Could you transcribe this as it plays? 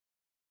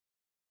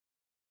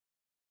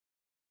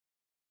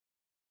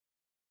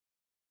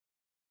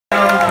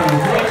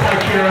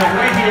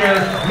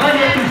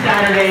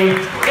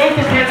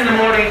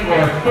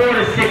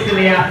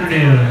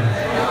afternoon.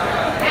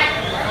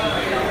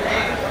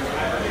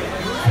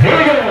 Here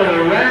we go,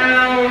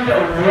 round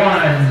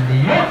one.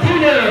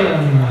 Yotinum.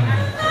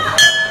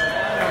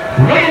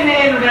 Win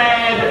in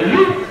red,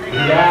 Looek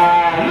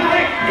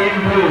in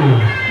blue.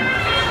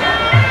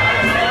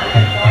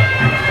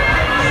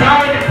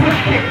 Side push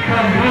kick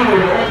from blue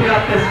to open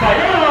up this fight.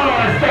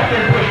 Oh, a step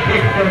in push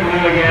kick from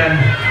blue again.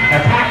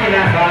 Attacking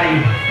that body.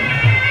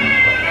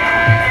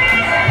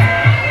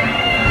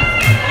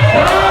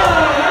 Oh,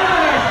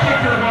 nice kick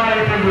to the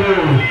body from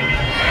blue.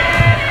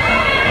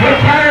 Good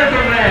counter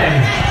from red.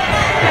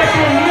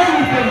 Second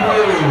move from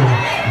blue.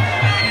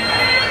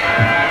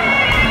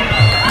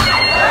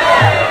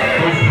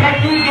 His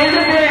technique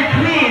isn't very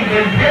clean,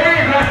 but very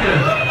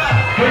aggressive.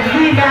 Good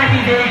lean back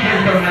evasion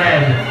from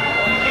red.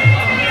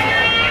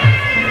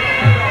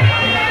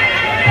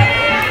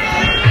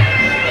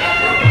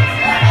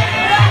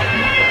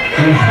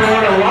 He's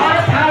throwing a lot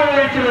of power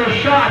into those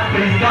shots, but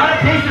he's got to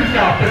pace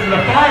himself. This is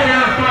a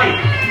 5-round fight.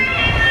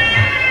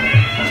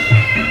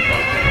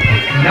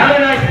 Another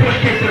nice push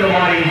kick to the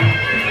body.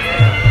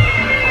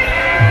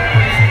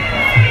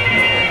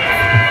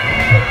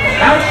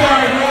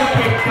 Outside roll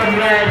kick from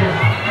red.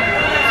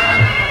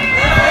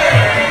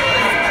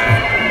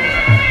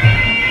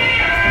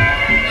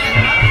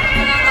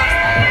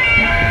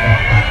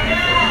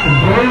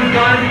 Blue's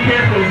got to be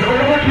careful. He's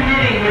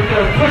over-committing with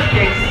those push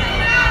kicks.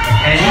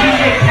 And he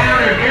gets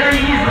countered very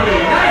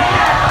easily. Nice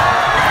shot!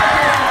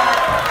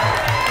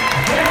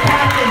 Good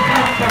catch and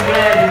dump from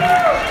red.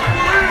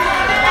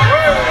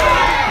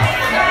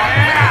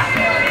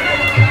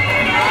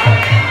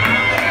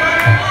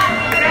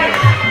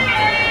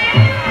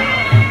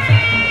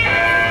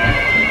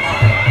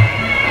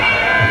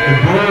 The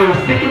blue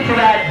sticking to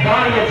that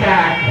body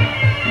attack.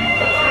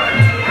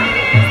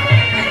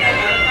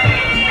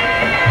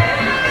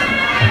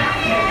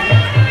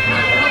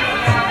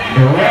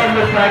 The red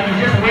looks like he's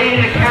just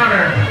waiting to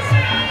counter.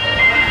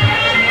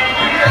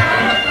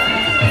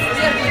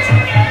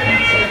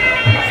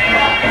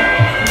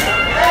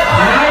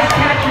 Nice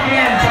catch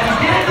again, but he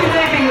didn't do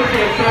anything with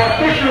it, so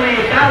officially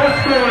if that was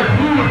scored,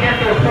 blue would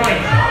get those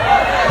points.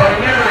 But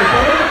remember, it's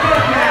only the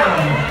first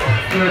round,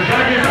 so the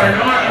judges are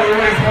not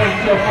awarding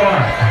points so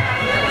far.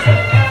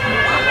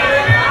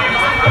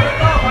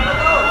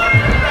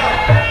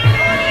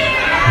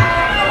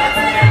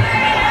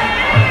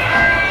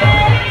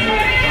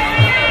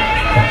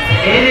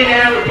 In and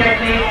out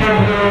technique from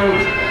blue.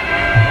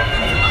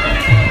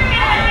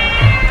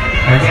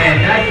 Again,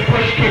 nice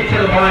push kick to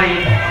the body.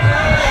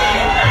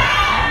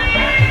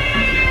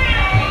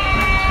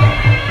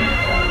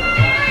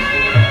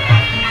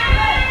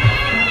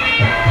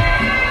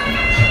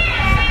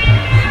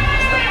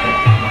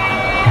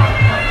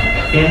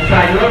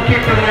 Inside low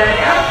kick from red,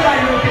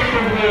 outside low kick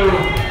from blue.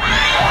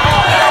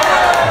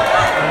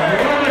 A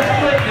little bit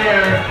split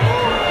there.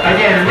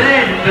 Again,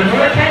 red, the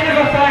more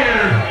technical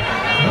fighter.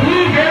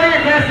 Blue very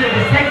aggressive.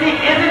 His technique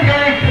isn't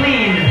very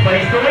clean, but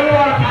he's throwing a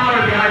lot of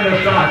power behind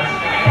those shots.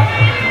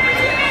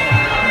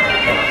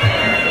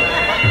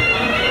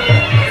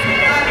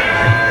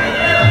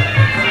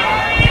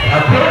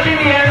 Approaching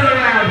the end of the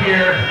round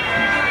here.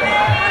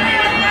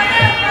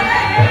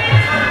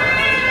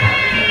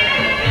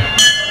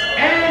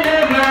 End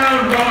of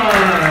round one.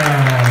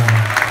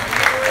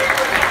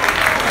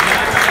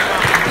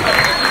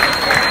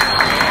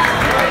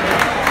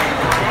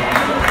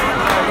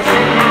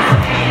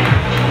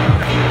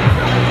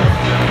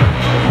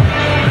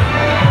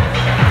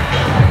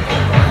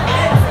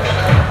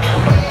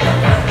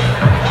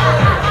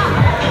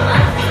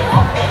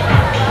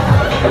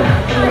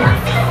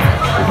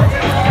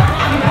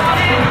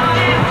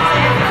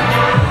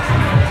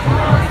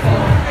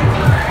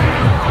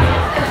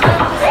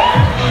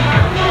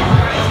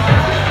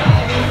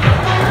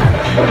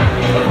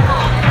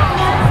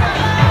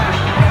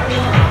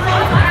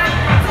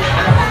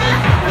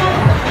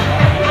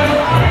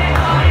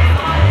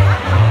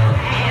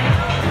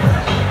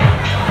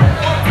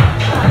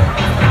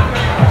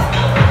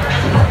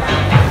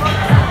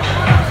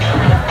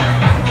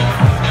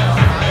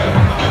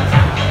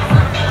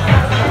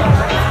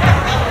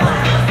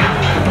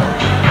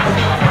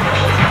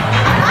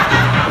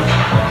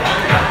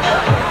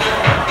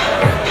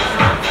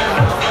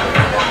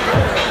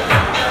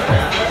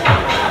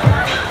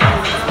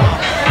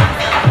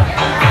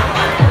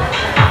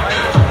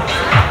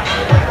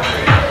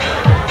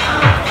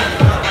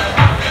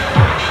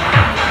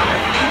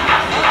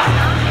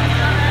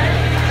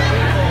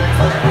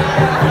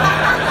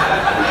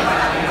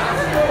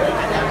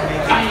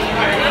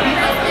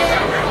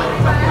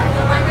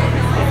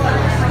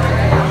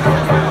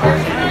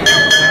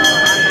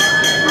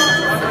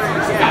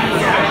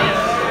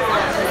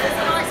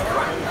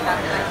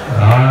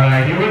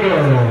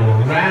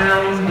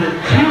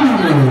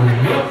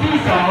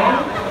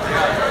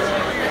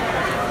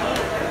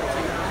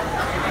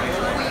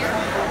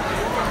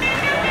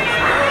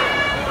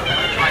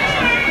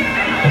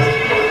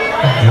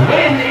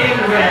 Win in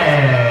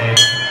red.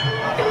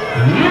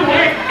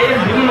 Looek in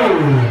blue.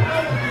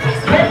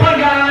 Koh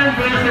Phangan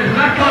versus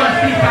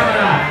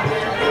Chinnarach.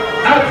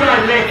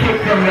 Outside leg kick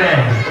from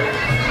red.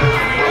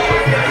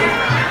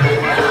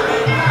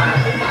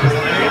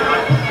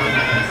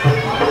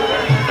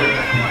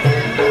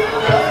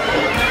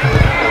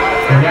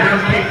 The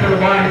round kick to the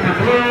wide of the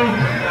blue.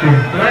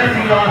 He's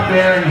glancing off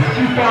there. He's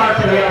too far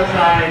to the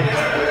outside.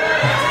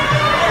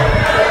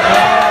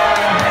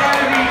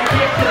 Heavy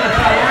kick to the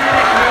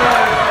sciatic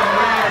nerve from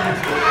red.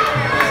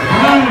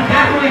 Blue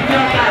definitely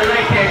felt that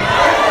leg kick.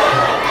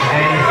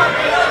 And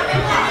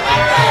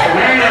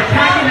red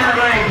attacking that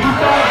leg. He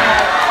saw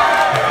that.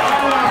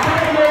 Oh, a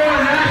couple more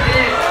and that's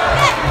it.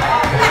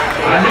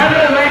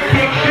 Another leg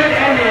kick should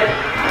end it.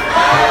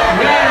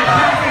 Red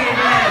attacking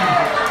again.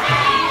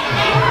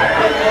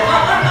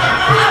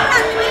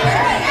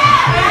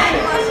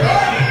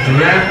 The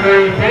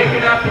referee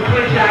taking up the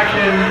clinch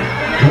action.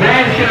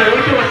 Red should have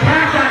looked to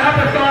attack that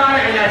upper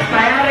thigh and that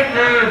sciatic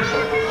nerve.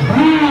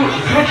 Blue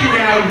switching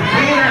now. He's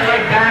bringing that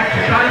leg back to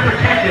try to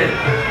protect it.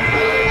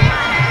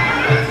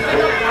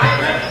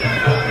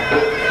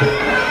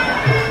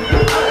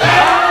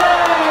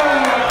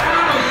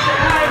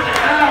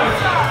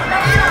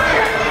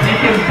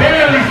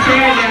 Barely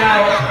stand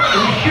now, and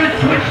you should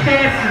switch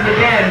stances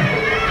again.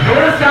 Go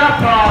to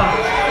southpaw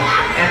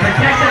and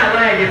protect that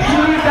leg. If you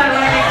lose that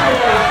leg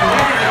exposed,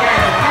 red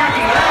again,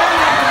 attacking the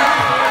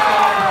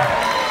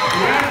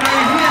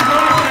referee, he is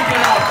not going to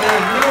get off.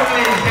 There's no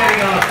way he's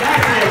getting off.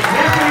 That's it.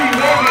 Referee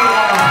will get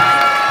off.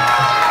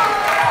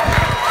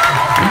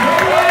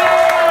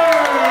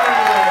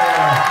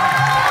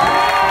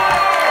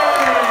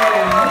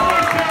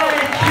 Muay Thai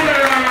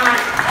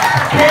Chinnarach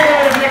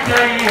KO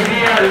victory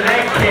via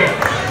leg kick.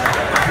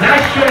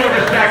 Nice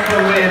shoulder sack to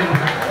win.